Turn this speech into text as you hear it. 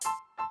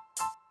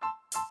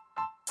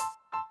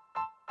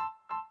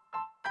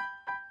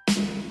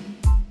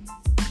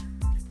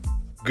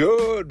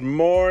Good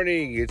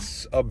morning.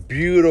 It's a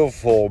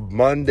beautiful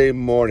Monday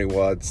morning.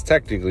 Well, it's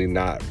technically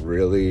not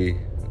really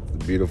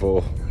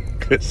beautiful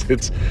because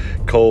it's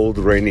cold,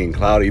 rainy, and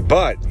cloudy.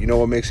 But you know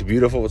what makes it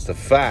beautiful? It's the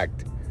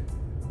fact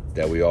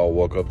that we all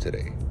woke up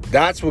today.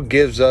 That's what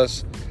gives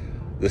us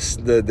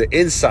the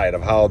insight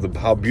of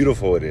how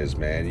beautiful it is,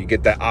 man. You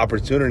get that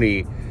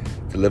opportunity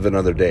to live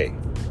another day.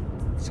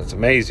 So it's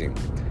amazing.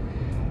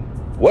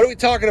 What are we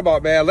talking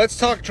about, man? Let's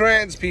talk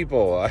trans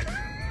people.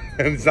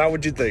 It's not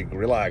what you think.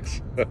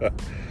 Relax. Living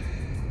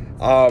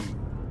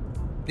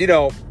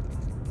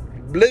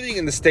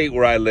in the state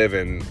where I live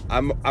in,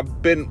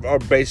 I've been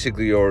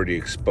basically already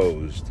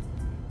exposed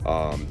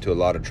to a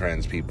lot of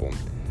trans people.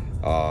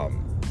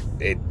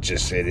 It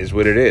is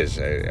what it is.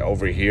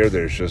 Over here,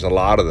 there's just a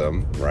lot of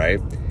them, right?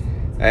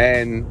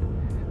 And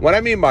what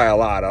I mean by a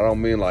lot, I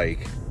don't mean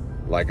like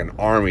an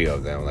army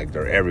of them, like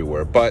they're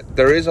everywhere. But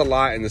there is a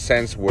lot in the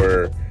sense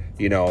where,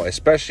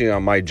 especially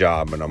on my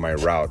job and on my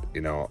route,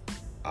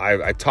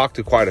 I talked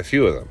to quite a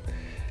few of them,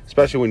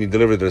 especially when you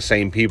deliver to the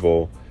same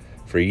people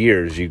for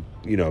years. You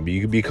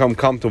become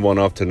comfortable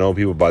enough to know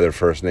people by their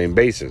first name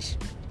basis,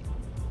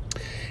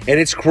 and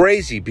it's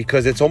crazy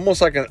because it's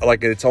almost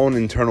like its own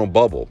internal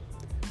bubble.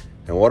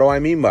 And what do I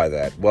mean by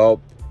that? Well,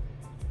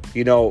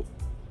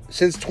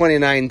 since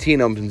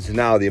 2019 up until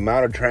now, the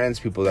amount of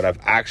trans people that I've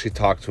actually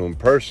talked to in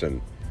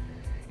person,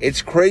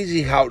 it's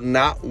crazy how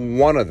not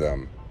one of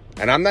them,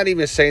 and I'm not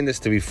even saying this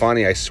to be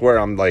funny. I swear,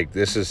 I'm like,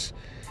 this is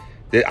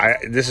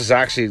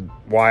actually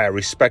why I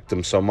respect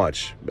them so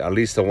much, at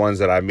least the ones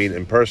that I meet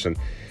in person.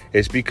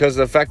 It's because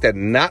of the fact that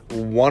not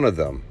one of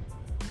them,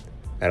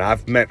 and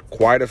I've met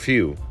quite a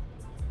few,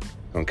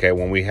 okay,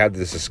 when we had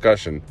this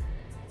discussion,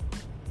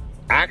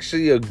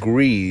 actually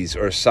agrees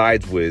or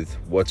sides with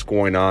what's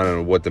going on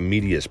and what the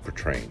media is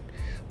portraying.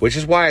 Which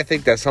is why I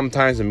think that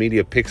sometimes the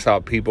media picks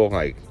out people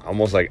like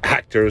almost like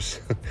actors.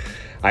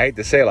 I hate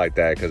to say it like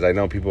that because I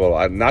know people,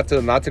 not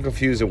to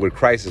confuse it with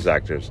crisis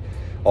actors,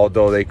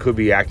 although they could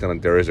be acting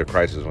like there is a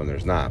crisis when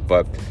there's not.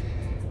 But,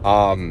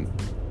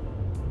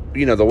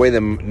 the way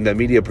the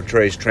media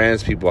portrays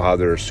trans people, how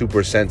they're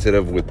super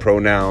sensitive with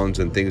pronouns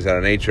and things of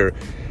that nature.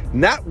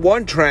 Not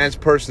one trans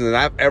person that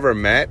I've ever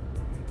met,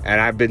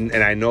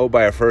 and I know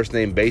by a first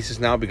name basis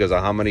now because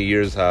of how many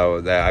years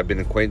that I've been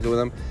acquainted with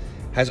them,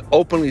 has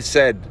openly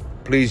said,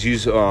 please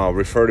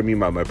refer to me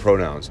by my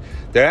pronouns.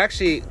 They're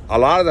actually, a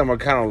lot of them are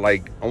kind of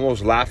like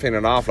almost laughing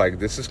it off like,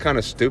 this is kind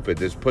of stupid.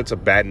 This puts a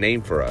bad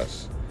name for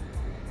us.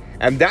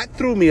 And that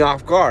threw me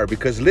off guard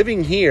because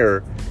living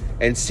here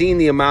and meeting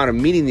the amount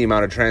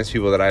of trans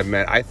people that I've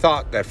met, I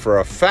thought that for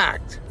a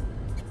fact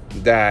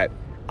that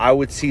I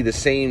would see the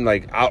same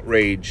like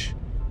outrage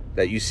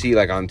that you see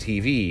like on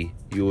TV,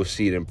 you will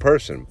see it in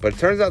person. But it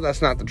turns out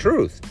that's not the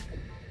truth.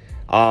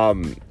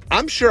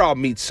 I'm sure I'll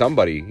meet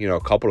somebody, a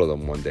couple of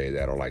them one day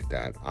that are like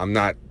that. I'm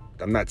not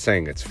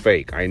saying it's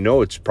fake. I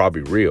know it's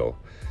probably real.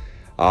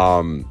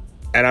 And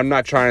I'm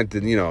not trying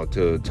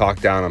to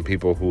talk down on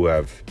people who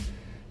have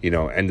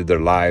ended their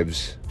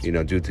lives,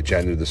 due to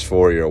gender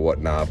dysphoria or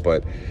whatnot.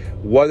 But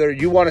whether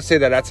you want to say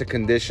that that's a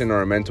condition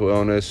or a mental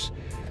illness,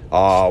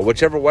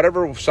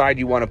 whatever side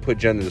you want to put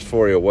gender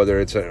dysphoria, whether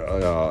it's an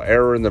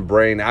error in the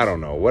brain, I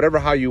don't know.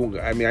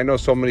 I know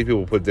so many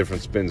people put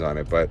different spins on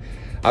it, but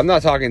I'm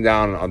not talking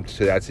down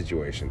to that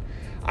situation.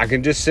 I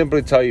can just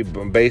simply tell you,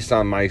 based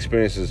on my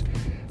experiences,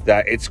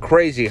 that it's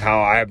crazy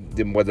how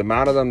with the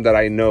amount of them that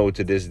I know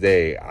to this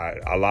day,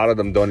 a lot of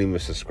them don't even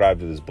subscribe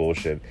to this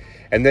bullshit.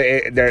 And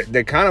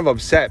they're kind of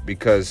upset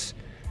because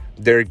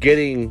they're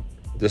getting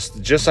this,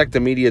 just like the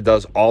media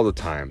does all the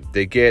time.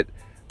 They get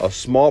a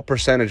small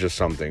percentage of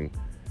something,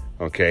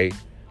 okay?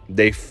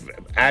 They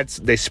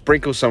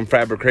sprinkle some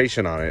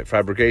fabrication on it,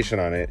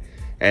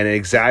 and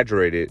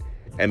exaggerate it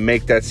and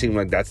make that seem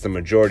like that's the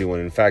majority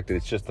when in fact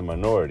it's just the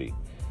minority.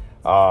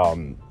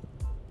 And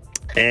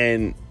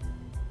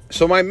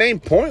so my main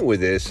point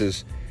with this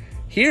is,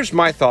 here's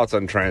my thoughts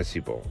on trans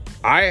people.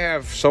 I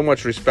have so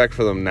much respect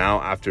for them now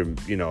after,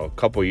 a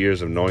couple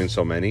years of knowing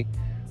so many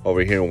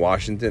over here in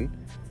Washington.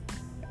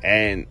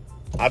 And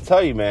I'll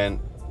tell you, man,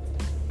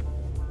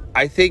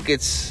 I think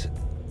it's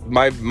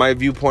my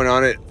viewpoint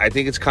on it. I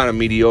think it's kind of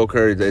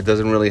mediocre. It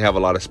doesn't really have a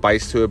lot of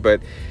spice to it.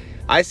 But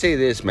I say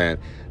this, man,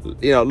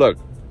 look,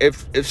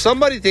 if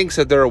somebody thinks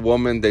that they're a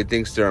woman, they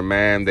think they're a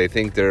man, they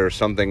think they're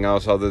something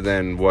else other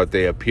than what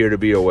they appear to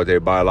be or what they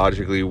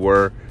biologically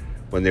were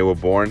when they were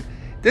born,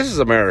 this is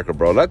America,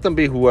 bro. Let them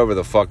be whoever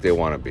the fuck they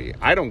want to be.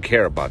 I don't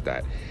care about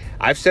that.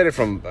 I've said it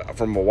from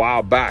a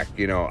while back.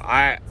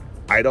 I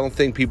don't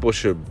think people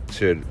should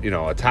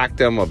attack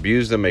them,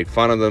 abuse them, make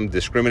fun of them,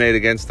 discriminate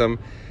against them.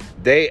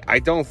 I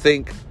don't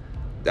think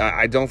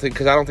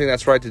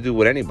that's right to do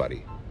with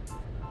anybody.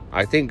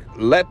 I think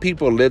let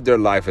people live their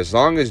life as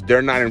long as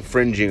they're not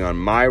infringing on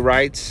my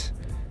rights,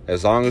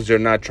 as long as they're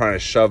not trying to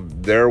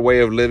shove their way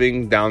of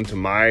living down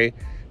my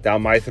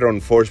throat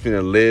and force me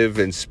to live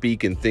and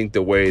speak and think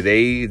the way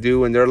they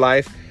do in their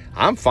life.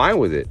 I'm fine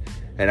with it,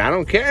 and I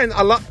don't care. And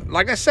a lot,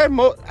 like I said,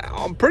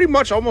 pretty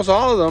much almost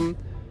all of them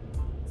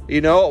You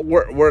know,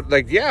 we're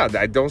like, yeah,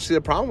 I don't see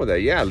the problem with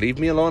that. Yeah, leave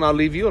me alone, I'll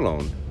leave you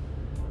alone.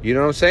 You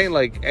know what I'm saying?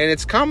 Like, and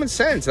it's common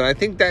sense. And I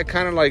think that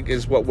kind of like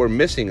is what we're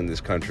missing in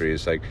this country.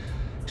 It's like,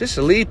 just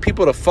leave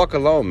people the fuck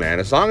alone, man.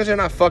 As long as they're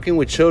not fucking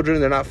with children,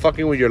 they're not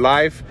fucking with your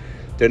life,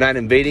 they're not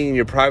invading in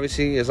your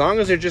privacy, as long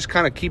as they're just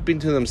kind of keeping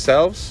to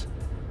themselves,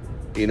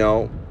 you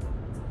know,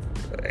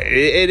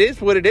 it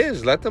is what it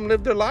is. Let them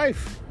live their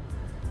life,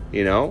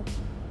 you know?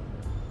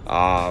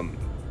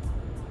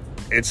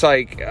 It's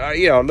like,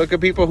 you know, look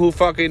at people who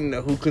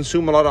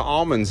consume a lot of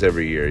almonds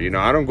every year. You know,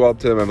 I don't go up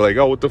to them and be like,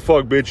 oh, what the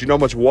fuck, bitch? You know how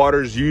much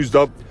water is used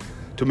up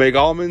to make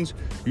almonds?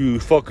 You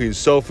fucking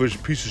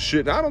selfish piece of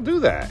shit. And I don't do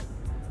that.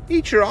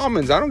 Eat your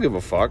almonds. I don't give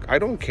a fuck. I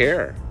don't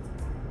care.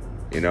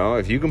 You know,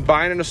 if you can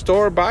buy it in a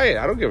store, buy it.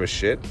 I don't give a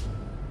shit.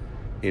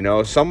 You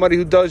know, somebody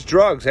who does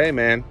drugs, hey,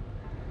 man.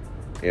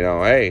 You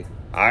know, hey,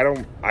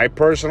 I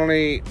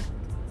personally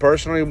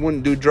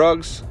wouldn't do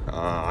drugs.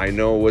 I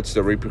know what's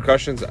the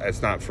repercussions.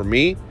 It's not for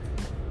me.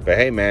 But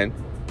hey, man,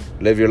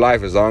 live your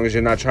life. As long as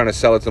you're not trying to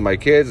sell it to my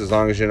kids, as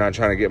long as you're not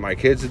trying to get my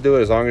kids to do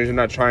it, as long as you're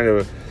not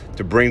trying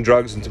to bring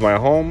drugs into my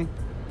home,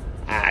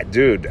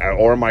 dude,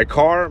 or my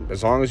car,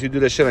 as long as you do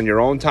this shit on your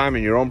own time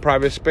in your own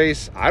private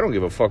space, I don't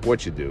give a fuck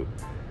what you do.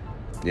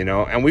 You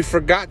know, and we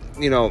forgot,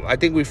 you know, I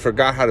think we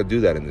forgot how to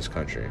do that in this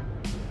country.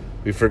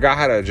 We forgot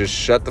how to just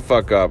shut the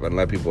fuck up and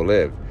let people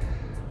live.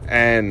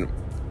 And,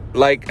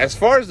 like, as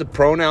far as the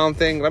pronoun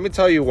thing, let me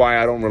tell you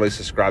why I don't really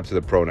subscribe to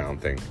the pronoun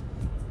thing.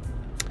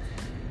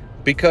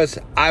 Because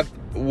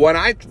when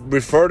I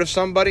refer to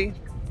somebody,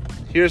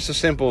 here's a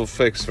simple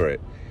fix for it.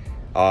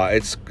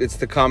 It's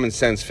the common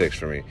sense fix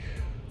for me.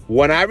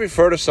 When I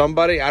refer to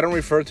somebody, I don't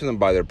refer to them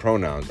by their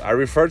pronouns. I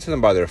refer to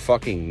them by their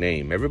fucking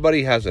name.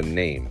 Everybody has a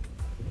name.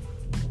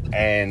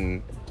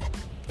 And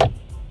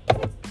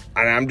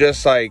I'm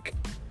just like,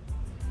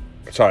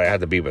 sorry, I had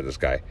to beep with this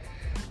guy.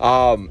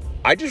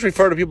 I just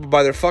refer to people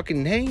by their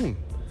fucking name.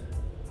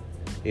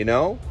 You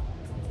know?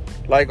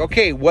 Like,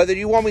 okay, whether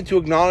you want me to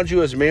acknowledge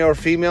you as male or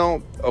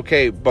female,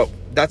 okay, but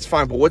that's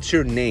fine. But what's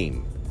your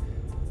name?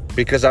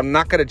 Because I'm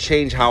not going to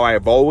change how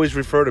I've always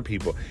referred to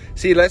people.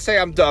 See, let's say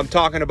I'm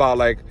talking about,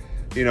 like,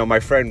 you know, my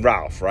friend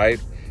Ralph, right?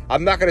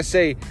 I'm not going to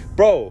say,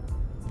 bro,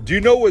 do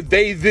you know what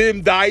they,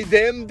 them, die,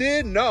 them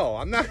did? No,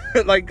 I'm not.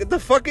 Like, what the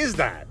fuck is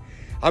that?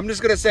 I'm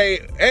just going to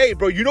say, hey,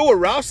 bro, you know what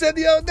Ralph said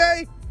the other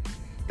day?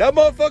 That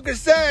motherfucker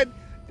said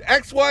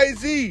X, Y,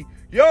 Z.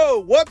 Yo,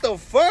 what the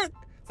fuck?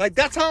 Like,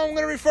 that's how I'm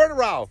going to refer to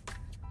Ralph.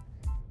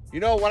 You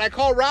know, when I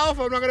call Ralph,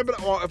 I'm not going to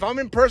be, or if I'm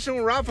in person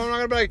with Ralph, I'm not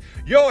going to be like,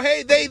 yo,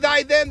 hey, they,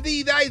 thy, them,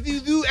 thee, thy,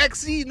 do,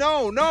 XE.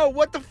 No,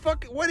 what the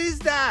fuck? What is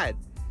that?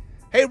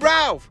 Hey,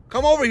 Ralph,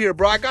 come over here,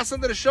 bro. I got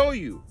something to show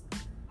you.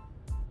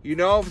 You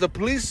know, if the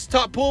police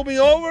pull me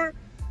over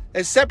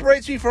and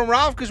separates me from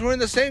Ralph because we're in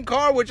the same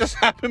car, which just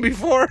happened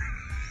before,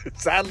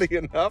 sadly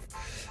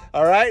enough,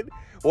 all right?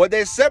 When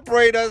they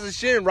separate us and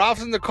shit, and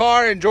Ralph's in the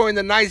car enjoying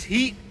the nice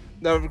heat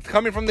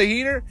coming from the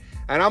heater,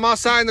 and I'm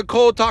outside in the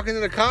cold talking to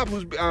the cop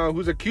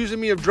who's accusing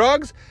me of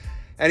drugs,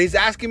 and he's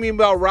asking me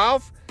about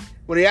Ralph.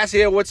 When he asks,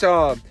 "Hey, what's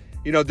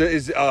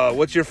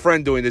what's your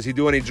friend doing? Does he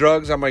do any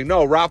drugs?" I'm like,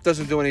 "No, Ralph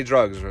doesn't do any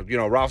drugs. You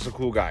know, Ralph's a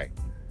cool guy."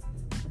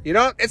 You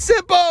know, it's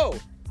simple.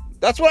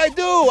 That's what I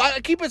do. I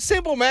keep it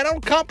simple, man. I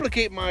don't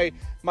complicate my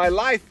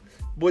life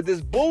with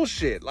this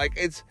bullshit. Like,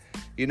 it's,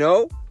 you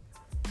know,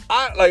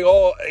 I like,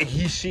 oh,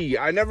 he, she.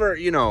 I never,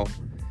 you know.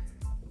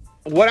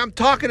 When I'm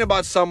talking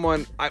about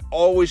someone, I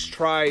always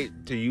try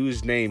to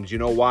use names. You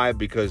know why?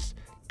 Because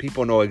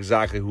people know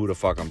exactly who the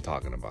fuck I'm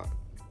talking about.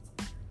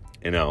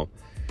 You know?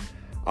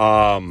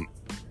 And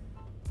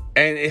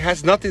it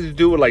has nothing to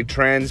do with, like,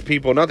 trans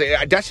people. Nothing.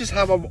 That's just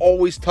how I've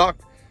always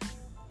talked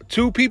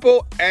to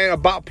people and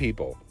about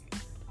people.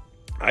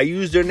 I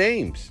use their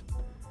names.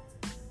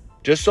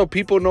 Just so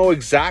people know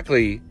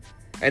exactly.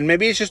 And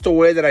maybe it's just the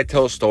way that I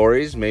tell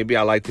stories. Maybe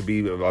I like to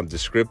be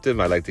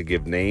descriptive. I like to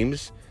give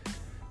names.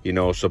 You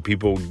know, so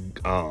people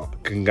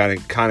can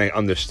kind of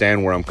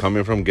understand where I'm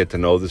coming from, get to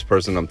know this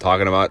person I'm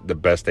talking about the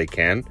best they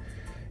can.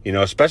 You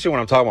know, especially when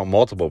I'm talking about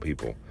multiple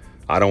people.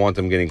 I don't want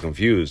them getting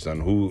confused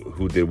on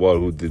who did what,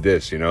 who did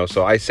this, you know.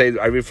 So I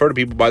refer to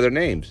people by their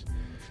names.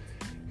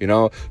 You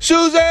know,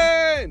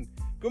 Susan!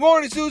 Good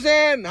morning,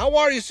 Susan! How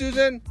are you,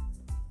 Susan?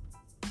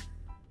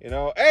 You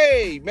know,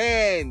 hey,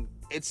 man,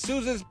 it's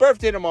Susan's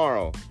birthday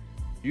tomorrow.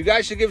 You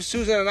guys should give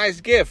Susan a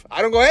nice gift.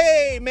 I don't go,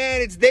 hey,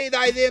 man, it's they,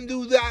 thy, them,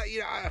 do that, you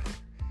know.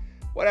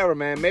 Whatever,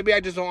 man. Maybe I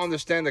just don't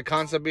understand the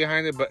concept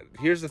behind it. But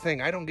here's the thing.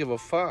 I don't give a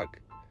fuck.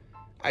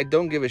 I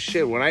don't give a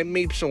shit. When I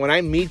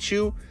meet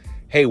you,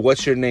 hey,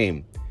 what's your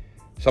name?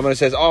 Someone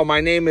says, oh,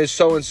 my name is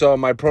so-and-so.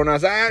 My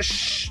pronouns,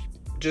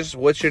 just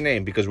what's your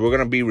name? Because we're going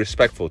to be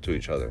respectful to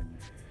each other.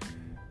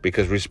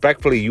 Because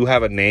respectfully, you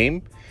have a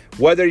name.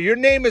 Whether your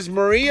name is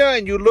Maria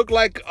and you look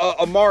like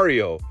a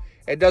Mario,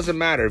 it doesn't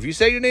matter. If you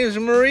say your name is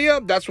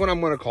Maria, that's what I'm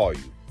going to call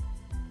you.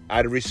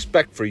 Out of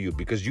respect for you.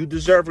 Because you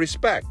deserve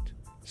respect.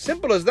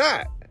 Simple as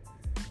that,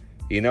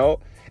 you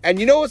know? And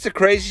you know what's the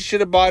crazy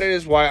shit about it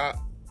is why,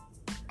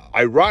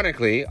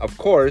 ironically, of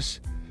course,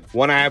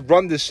 when I have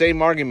run the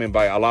same argument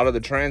by a lot of the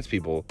trans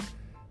people,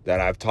 that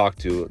I've talked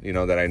to,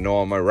 that I know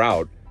on my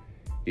route,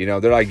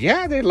 they're like,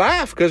 yeah, they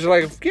laugh because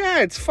they're like, yeah,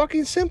 it's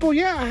fucking simple.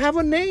 Yeah, I have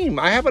a name.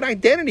 I have an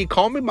identity.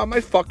 Call me by my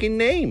fucking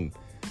name.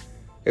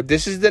 If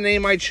this is the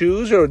name I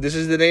choose, or this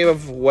is the name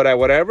of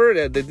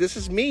whatever, this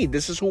is me.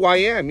 This is who I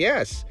am.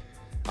 Yes.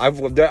 I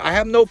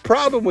have no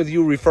problem with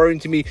you referring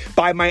to me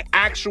by my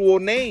actual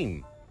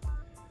name.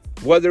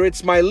 Whether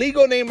it's my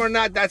legal name or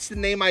not, that's the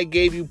name I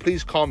gave you.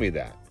 Please call me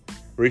that.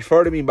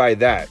 Refer to me by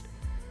that.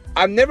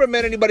 I've never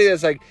met anybody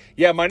that's like,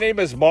 yeah, my name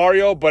is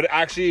Mario, but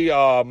actually,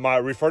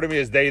 refer to me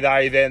as they,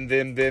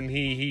 them,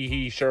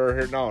 he, sure,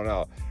 her,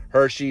 no,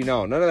 her, she,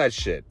 no, none of that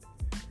shit.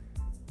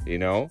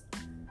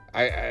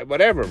 I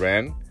whatever,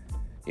 man.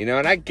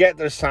 And I get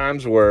there's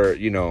times where,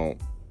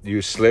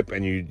 you slip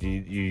and you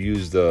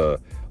use the,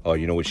 oh,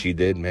 you know what she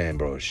did? Man,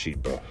 bro,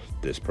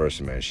 this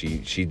person, man,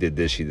 she did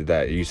this, she did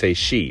that. You say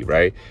she,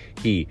 right?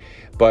 He.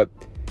 But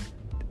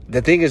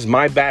the thing is,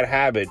 my bad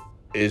habit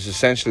is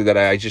essentially that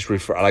I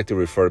like to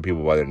refer to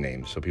people by their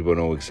names so people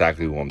know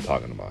exactly who I'm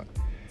talking about.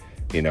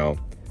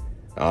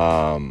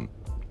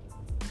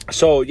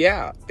 So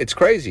yeah, it's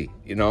crazy,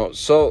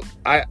 So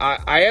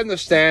I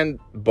understand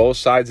both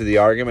sides of the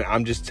argument.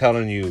 I'm just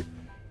telling you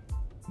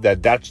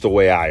that that's the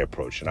way I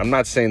approach it. I'm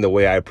not saying the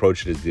way I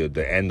approach it is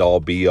the end all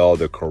be all,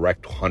 the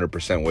correct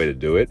 100% way to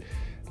do it.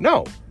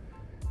 No.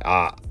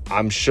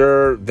 I'm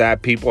sure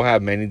that people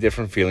have many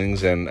different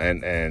feelings and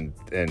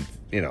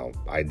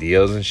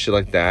ideas and shit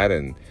like that,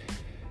 and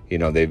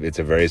it's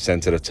a very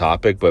sensitive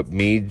topic. But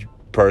me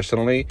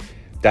personally,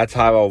 that's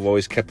how I've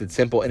always kept it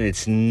simple, and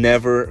it's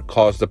never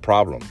caused a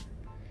problem.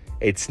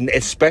 It's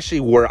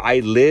especially where I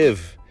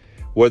live,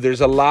 where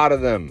there's a lot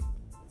of them.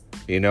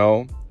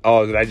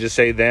 Oh, did I just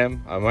say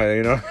them? I'm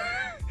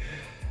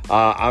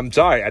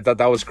sorry. I thought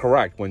that was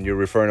correct when you're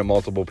referring to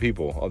multiple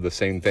people of the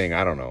same thing.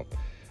 I don't know.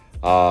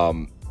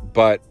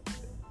 But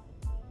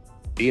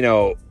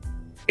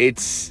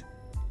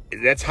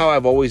that's how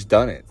I've always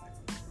done it.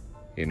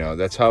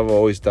 That's how I've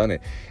always done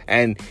it.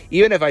 And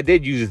even if I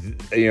did use,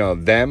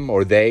 them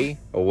or they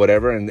or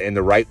whatever in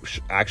the right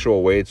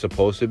actual way it's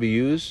supposed to be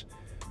used,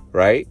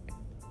 right?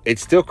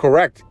 It's still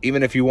correct,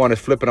 even if you want to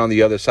flip it on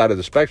the other side of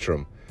the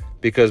spectrum,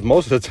 because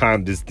most of the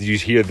time you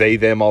hear they,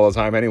 them all the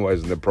time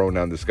anyways in the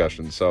pronoun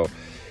discussion. So,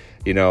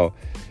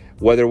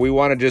 whether we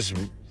want to just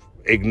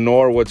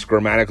ignore what's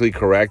grammatically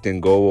correct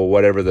and go with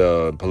whatever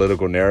the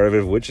political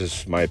narrative, which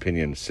is, my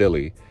opinion,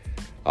 silly.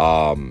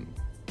 I'm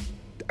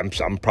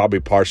probably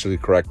partially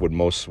correct with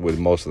most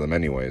of them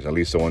anyways, at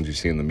least the ones you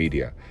see in the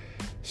media.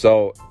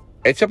 So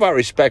it's about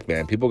respect,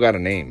 man. People got a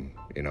name,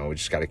 we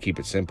just got to keep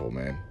it simple,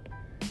 man.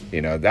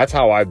 That's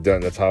how I've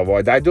done. That's how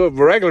I do it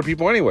for regular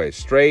people anyway.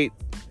 Straight,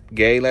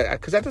 gay,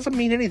 because that doesn't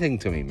mean anything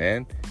to me,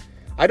 man.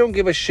 I don't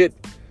give a shit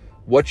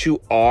what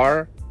you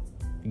are.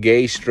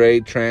 Gay,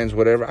 straight, trans,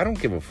 whatever. I don't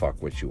give a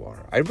fuck what you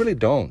are. I really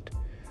don't.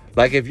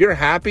 Like, if you're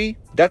happy,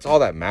 that's all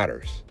that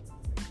matters.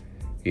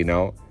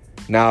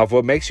 Now, if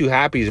what makes you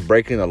happy is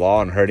breaking the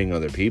law and hurting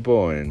other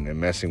people and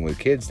messing with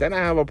kids, then I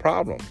have a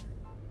problem.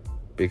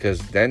 Because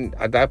then,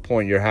 at that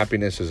point, your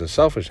happiness is a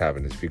selfish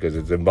happiness because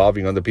it's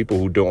involving other people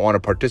who don't want to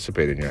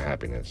participate in your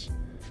happiness.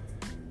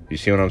 You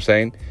see what I'm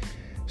saying?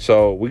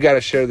 So, we got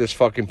to share this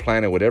fucking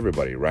planet with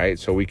everybody, right?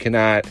 So, we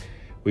got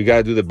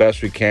to do the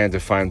best we can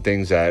to find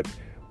things that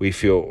we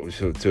feel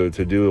to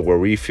do where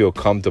we feel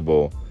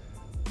comfortable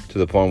to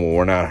the point where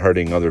we're not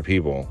hurting other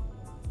people,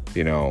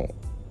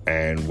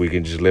 and we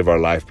can just live our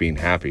life being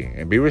happy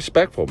and be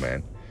respectful,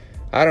 man.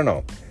 I don't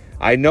know.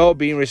 I know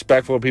being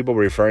respectful of people,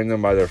 referring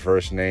them by their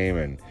first name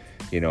and,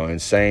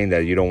 and saying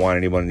that you don't want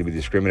anyone to be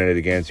discriminated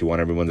against. You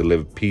want everyone to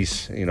live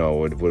peace,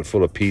 with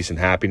full of peace and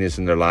happiness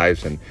in their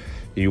lives. And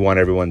you want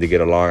everyone to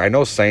get along. I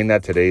know saying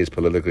that today is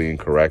politically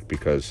incorrect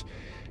because,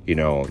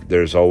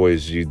 there's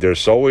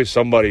always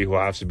somebody who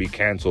has to be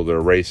canceled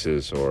or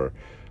racist or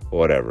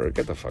whatever.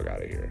 Get the fuck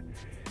out of here.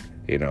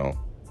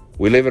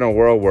 We live in a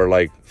world where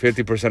like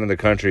 50% of the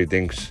country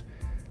thinks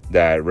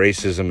that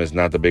racism is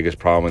not the biggest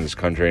problem in this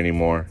country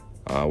anymore.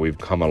 We've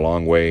come a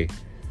long way,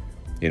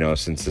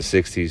 since the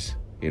 60s.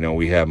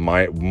 We have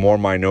more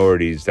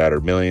minorities that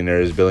are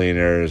millionaires,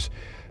 billionaires,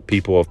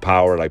 people of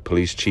power like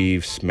police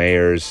chiefs,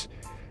 mayors,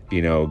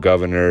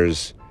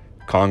 governors,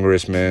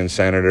 congressmen,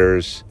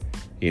 senators,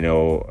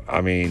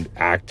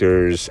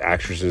 actors,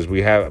 actresses.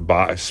 We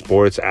have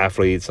sports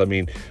athletes.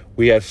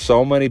 We have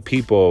so many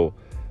people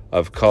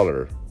of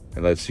color,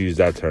 and let's use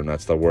that term.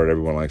 That's the word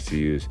everyone likes to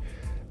use,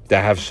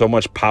 that have so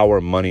much power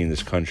and money in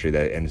this country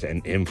and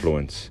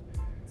influence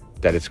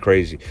that it's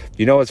crazy.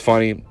 What's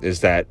funny is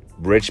that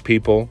rich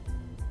people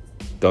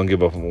don't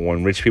give up.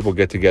 When rich people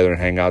get together and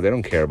hang out, they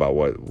don't care about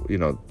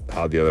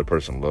how the other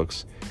person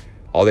looks.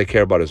 All they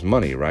care about is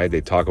money, right?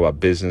 They talk about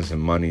business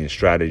and money and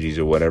strategies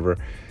or whatever.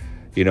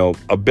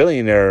 A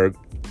billionaire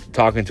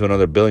talking to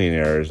another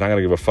billionaire is not going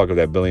to give a fuck if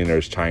that billionaire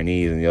is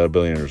Chinese and the other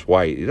billionaire is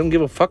white. They don't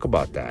give a fuck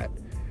about that.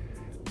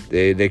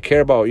 They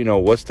care about,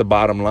 what's the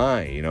bottom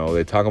line.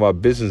 They talk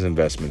about business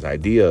investments,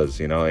 ideas,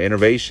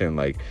 innovation.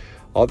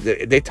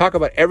 They talk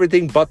about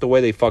everything but the way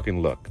they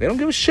fucking look. They don't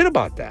give a shit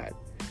about that.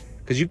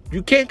 Because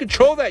you can't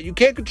control that. You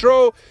can't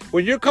control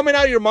when you're coming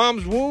out of your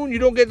mom's womb. You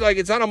don't get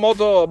it's not a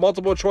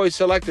multiple choice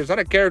selector. It's not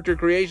a character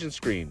creation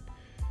screen.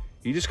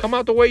 You just come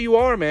out the way you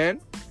are,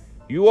 man.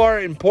 You are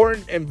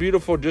important and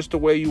beautiful just the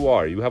way you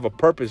are. You have a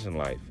purpose in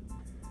life,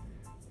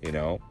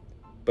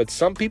 But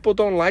some people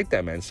don't like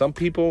that, man. Some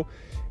people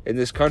in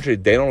this country,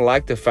 they don't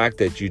like the fact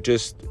that you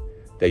just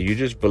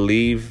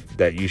believe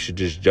that you should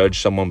just judge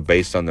someone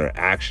based on their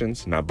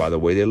actions, not by the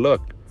way they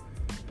look.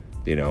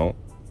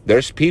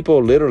 There's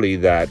people literally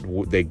that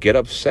they get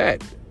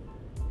upset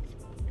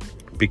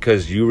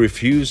because you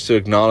refuse to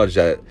acknowledge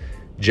that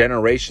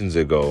generations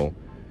ago,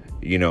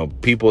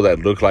 people that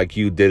look like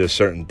you did a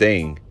certain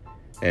thing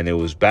and it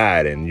was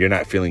bad and you're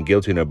not feeling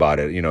guilty about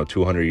it,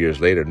 200 years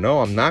later. No,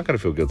 I'm not going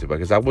to feel guilty about it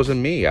because that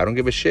wasn't me. I don't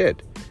give a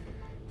shit.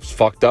 It's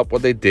fucked up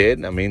what they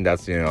did. I mean,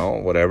 that's,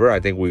 whatever. I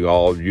think we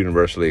all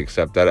universally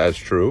accept that as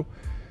true.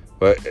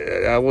 But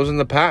that was in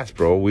the past,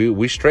 bro.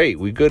 We straight.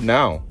 We good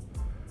now.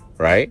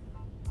 Right?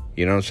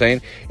 You know what I'm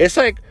saying? It's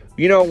like,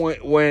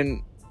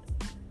 when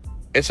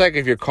it's like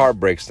if your car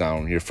breaks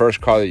down, your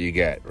first car that you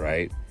get,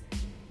 right?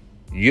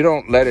 You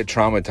don't let it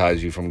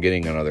traumatize you from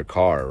getting another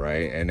car,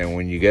 right? And then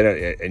when you get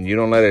it, and you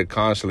don't let it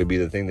constantly be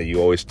the thing that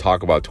you always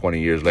talk about 20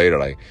 years later,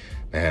 like,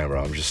 man,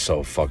 bro, I'm just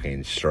so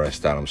fucking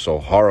stressed out. I'm so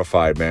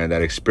horrified, man.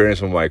 That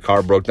experience when my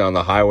car broke down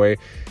the highway.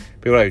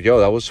 People are like, yo,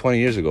 that was 20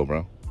 years ago,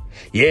 bro.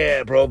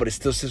 Yeah, bro, but it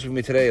still sits with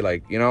me today.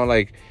 Like, you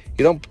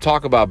don't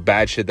talk about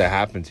bad shit that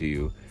happened to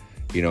you,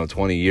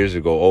 20 years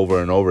ago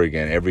over and over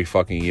again every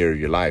fucking year of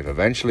your life.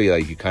 Eventually,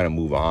 you kind of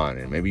move on.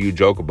 And maybe you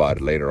joke about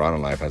it later on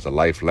in life as a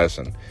life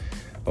lesson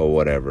or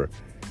whatever.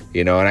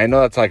 And I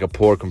know that's a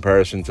poor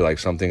comparison to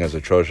something as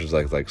atrocious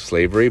like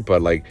slavery,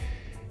 but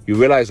you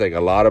realize a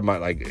lot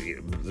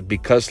of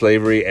because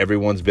slavery,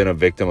 everyone's been a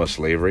victim of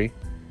slavery.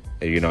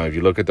 If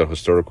you look at the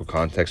historical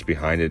context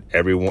behind it,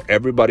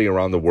 everybody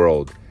around the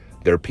world,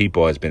 their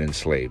people has been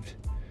enslaved,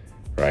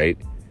 right?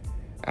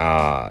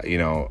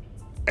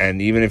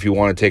 And even if you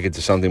want to take it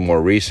to something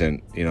more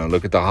recent,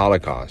 look at the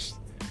Holocaust.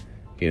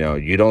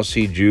 You don't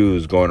see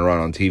Jews going around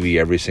on TV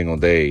every single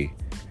day,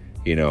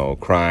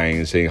 crying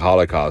and saying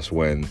Holocaust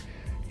when,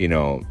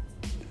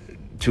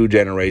 2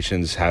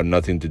 generations had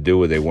nothing to do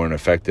with it. They weren't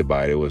affected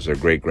by it. It was their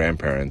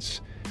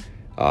great-grandparents.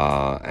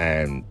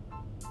 And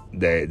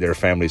their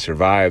family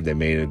survived. They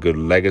made a good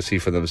legacy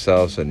for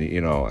themselves. And,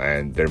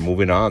 and they're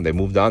moving on. They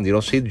moved on. You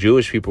don't see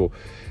Jewish people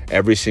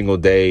every single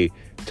day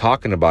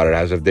talking about it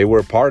as if they were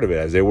a part of it,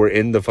 as they were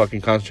in the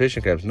fucking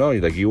concentration camps. No,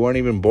 you weren't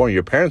even born.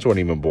 Your parents weren't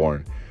even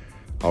born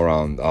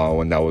around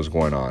when that was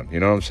going on. You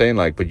know what I'm saying?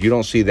 But you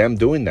don't see them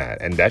doing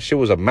that. And that shit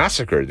was a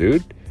massacre,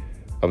 dude.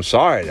 I'm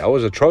sorry. That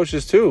was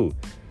atrocious too.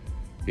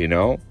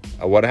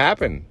 What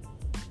happened?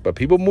 But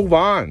people move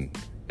on,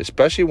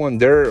 especially when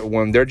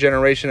their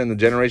generation and the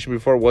generation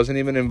before wasn't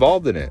even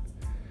involved in it.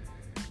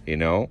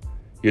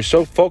 You're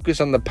so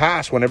focused on the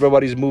past when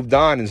everybody's moved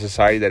on in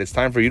society that it's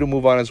time for you to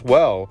move on as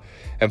well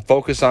and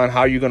focus on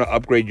how you're going to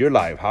upgrade your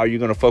life, how you're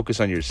going to focus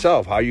on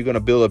yourself, how you're going to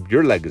build up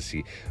your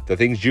legacy, the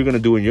things you're going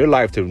to do in your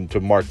life to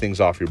mark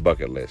things off your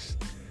bucket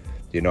list.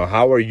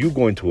 How are you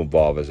going to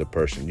evolve as a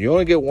person? You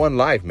only get one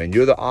life, man.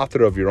 You're the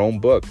author of your own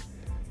book.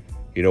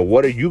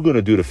 What are you going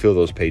to do to fill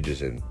those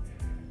pages in?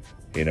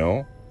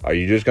 Are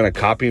you just going to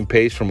copy and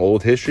paste from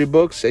old history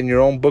books in your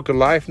own book of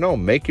life? No,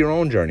 make your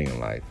own journey in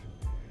life.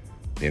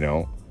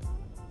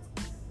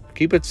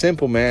 Keep it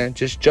simple, man.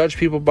 Just judge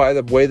people by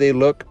the way they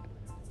look.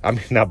 I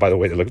mean, not by the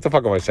way they look. What the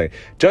fuck am I saying?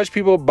 Judge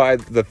people by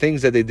the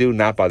things that they do,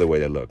 not by the way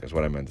they look. Is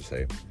what I meant to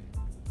say.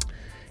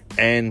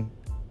 And,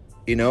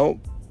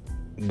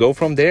 go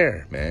from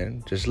there,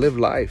 man. Just live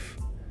life.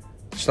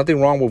 There's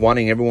nothing wrong with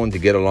wanting everyone to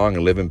get along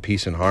and live in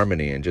peace and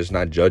harmony and just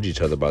not judge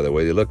each other by the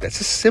way they look.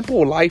 That's a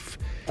simple life.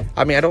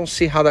 I mean, I don't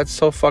see how that's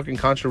so fucking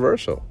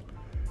controversial.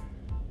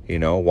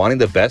 Wanting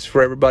the best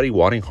for everybody,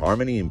 wanting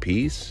harmony and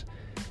peace.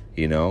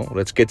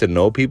 Let's get to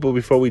know people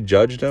before we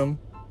judge them.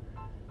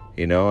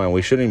 And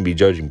we shouldn't be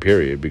judging,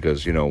 period,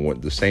 because,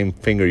 with the same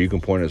finger you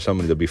can point at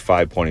somebody, there'll be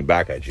 5 pointing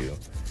back at you.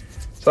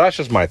 So that's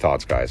just my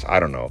thoughts, guys. I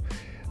don't know.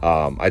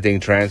 I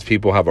think trans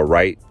people have a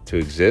right to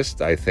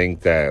exist. I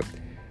think that,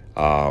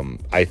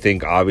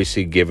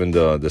 obviously, given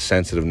the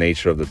sensitive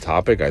nature of the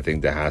topic, I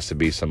think there has to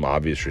be some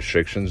obvious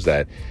restrictions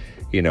that,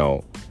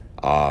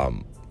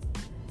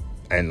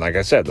 and like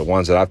I said, the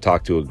ones that I've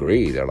talked to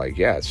agree. They're like,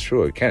 yeah, it's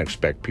true. You can't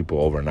expect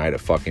people overnight to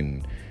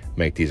fucking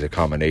make these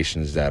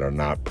accommodations that are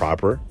not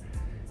proper.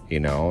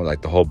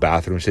 Like the whole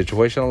bathroom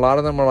situation. A lot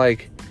of them are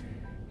like,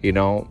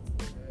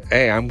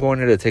 hey, I'm going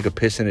here to take a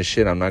piss and a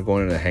shit. I'm not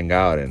going here to hang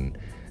out and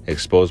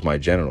expose my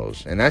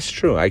genitals. And that's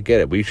true. I get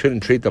it. We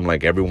shouldn't treat them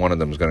like every one of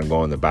them is going to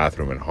go in the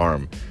bathroom and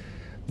harm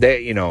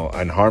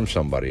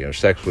somebody or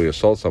sexually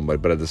assault somebody.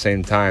 But at the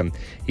same time,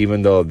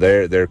 even though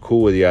they're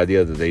cool with the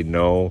idea that they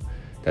know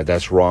that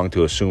that's wrong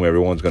to assume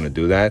everyone's going to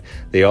do that,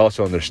 they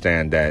also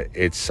understand that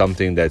it's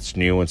something that's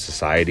new in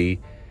society,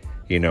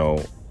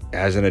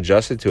 hasn't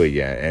adjusted to it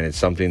yet. And it's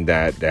something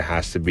that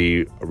has to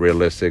be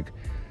realistic.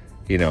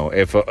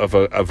 If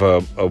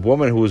a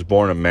woman who was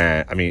born a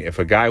man, if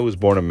a guy who was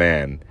born a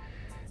man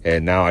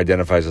and now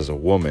identifies as a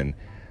woman,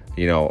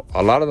 you know,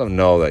 a lot of them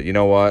know that, you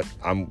know what,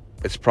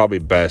 it's probably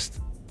best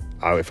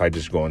if I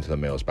just go into the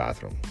male's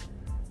bathroom.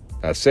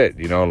 That's it.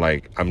 You know,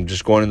 like, I'm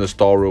just going in the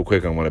stall real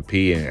quick. I'm going to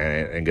pee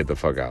and get the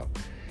fuck out.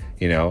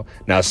 You know,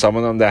 now some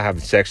of them that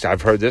have sex,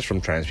 I've heard this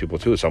from trans people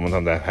too. Some of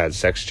them that had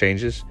sex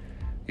changes,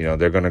 you know,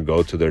 they're going to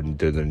go to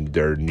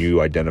their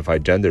new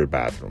identified gender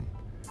bathroom,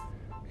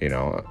 you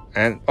know,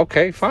 and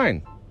okay,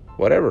 fine,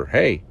 whatever.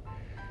 Hey,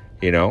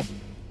 you know,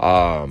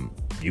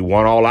 you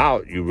want all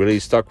out. You really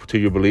stuck to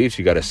your beliefs.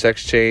 You got a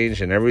sex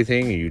change and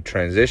everything. You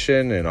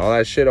transition and all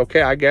that shit.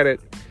 Okay, I get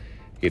it,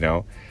 you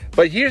know.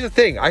 But here's the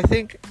thing. I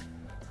think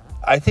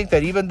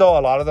that even though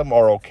a lot of them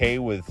are okay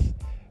with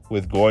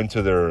going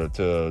to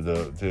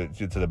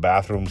the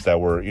bathrooms that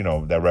were, you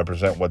know, that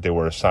represent what they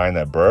were assigned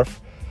at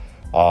birth,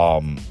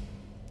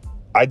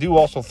 I do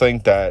also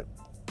think that,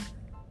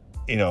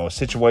 you know,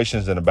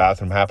 situations in the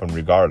bathroom happen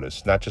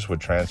regardless, not just with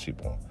trans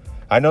people.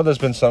 I know there's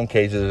been some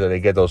cases that they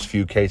get those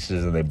few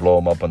cases and they blow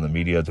them up on the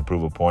media to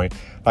prove a point.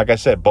 Like I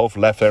said, both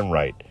left and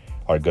right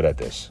are good at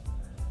this.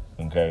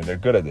 Okay, they're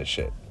good at this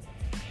shit.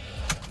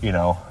 You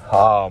know,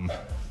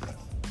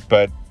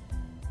 but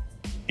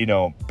you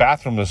know,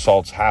 bathroom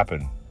assaults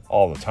happen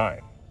all the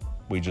time.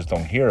 We just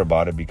don't hear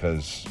about it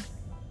because,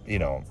 you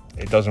know,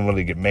 it doesn't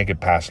really make it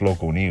past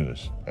local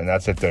news. And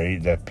that's if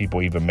that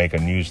people even make a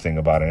news thing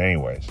about it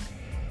anyways.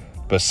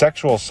 But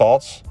sexual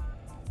assaults,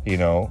 you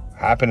know,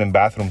 happen in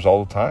bathrooms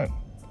all the time.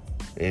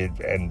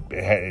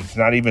 It's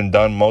not even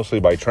done mostly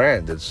by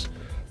trans. It's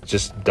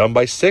just done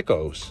by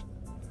sickos,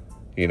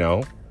 you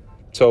know.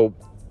 So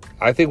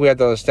I think we have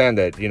to understand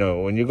that, you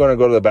know, when you're going to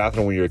go to the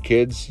bathroom with your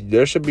kids,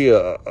 there should be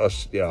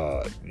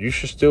you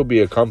should still be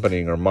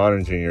accompanying or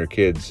monitoring your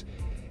kids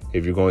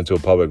if you're going to a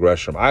public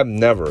restroom.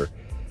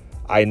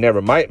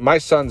 My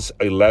son's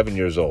 11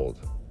 years old,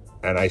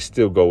 and I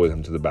still go with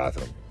him to the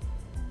bathroom.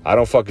 I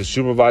don't fucking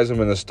supervise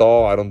him in the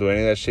stall. I don't do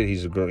any of that shit.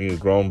 He's a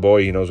grown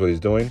boy. He knows what he's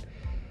doing.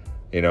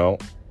 You know,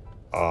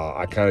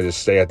 I kind of just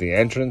stay at the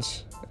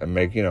entrance and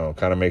make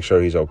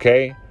sure he's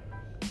okay.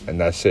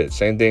 And that's it.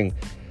 Same thing.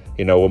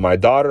 You know, with my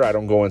daughter, I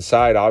don't go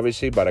inside,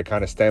 obviously, but I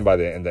kind of stand by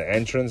in the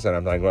entrance, and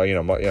I'm like, well, you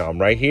know, I'm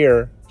right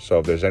here. So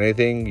if there's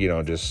anything, you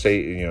know, just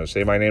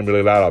say my name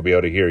really loud. I'll be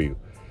able to hear you.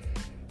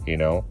 You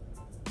know,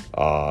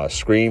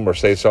 scream or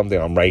say something.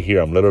 I'm right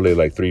here. I'm literally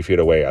like 3 feet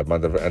away. I'm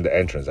at the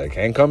entrance. I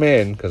can't come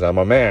in because I'm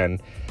a man,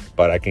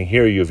 but I can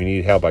hear you. If you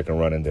need help, I can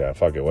run in there.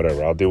 Fuck it,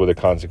 whatever. I'll deal with the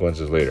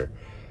consequences later,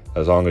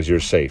 as long as you're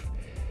safe.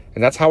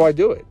 And that's how I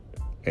do it.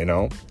 You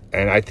know,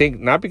 and I think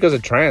not because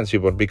of trans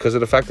people, but because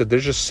of the fact that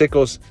there's just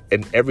sickos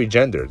in every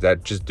gender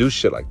that just do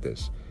shit like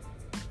this.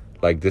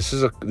 Like, this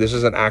is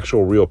an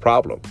actual real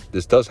problem.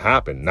 This does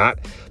happen, not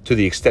to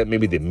the extent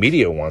maybe the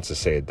media wants to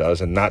say it does,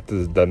 and not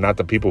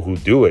the people who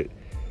do it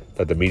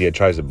that the media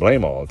tries to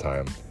blame all the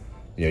time.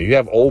 You know, you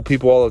have old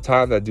people all the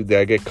time that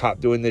get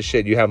caught doing this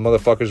shit. You have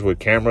motherfuckers with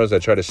cameras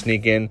that try to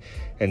sneak in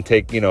and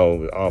take, you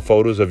know,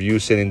 photos of you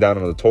sitting down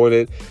on the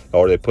toilet,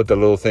 or they put the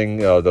little thing,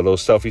 the little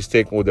selfie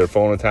stick with their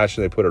phone attached,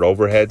 and they put it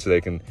overhead so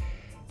they can,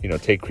 you know,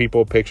 take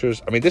creepo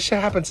pictures. I mean, this shit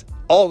happens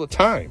all the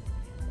time.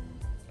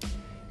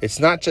 It's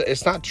not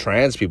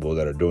trans people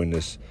that are doing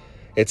this.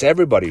 It's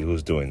everybody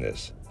who's doing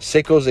this.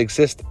 Sickos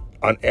exist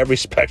on every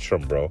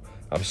spectrum, bro.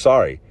 I'm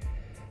sorry.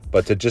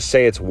 But to just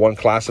say it's one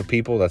class of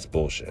people, that's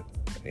bullshit.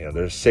 You know,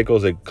 there's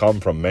sickos that come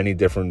from many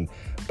different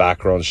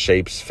backgrounds,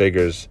 shapes,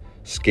 figures,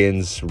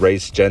 skins,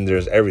 race,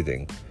 genders,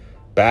 everything.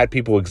 Bad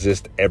people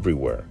exist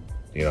everywhere.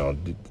 You know,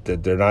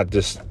 they're not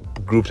just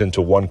grouped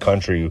into one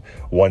country,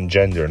 one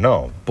gender.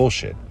 No,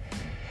 bullshit.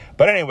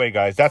 But anyway,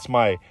 guys, that's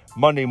my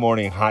Monday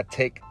morning hot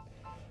take.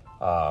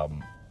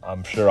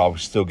 I'm sure I'll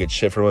still get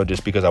shit from it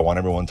just because I want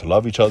everyone to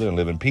love each other and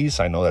live in peace.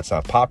 I know that's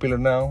not popular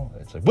now.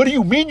 It's like, what do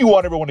you mean you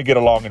want everyone to get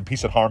along in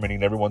peace and harmony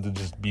and everyone to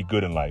just be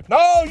good in life?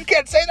 No, you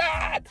can't say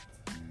that.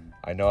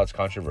 I know it's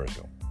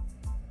controversial.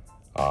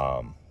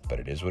 But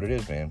it is what it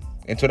is, man.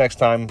 Until next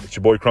time, it's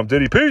your boy Crump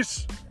Diddy.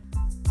 Peace.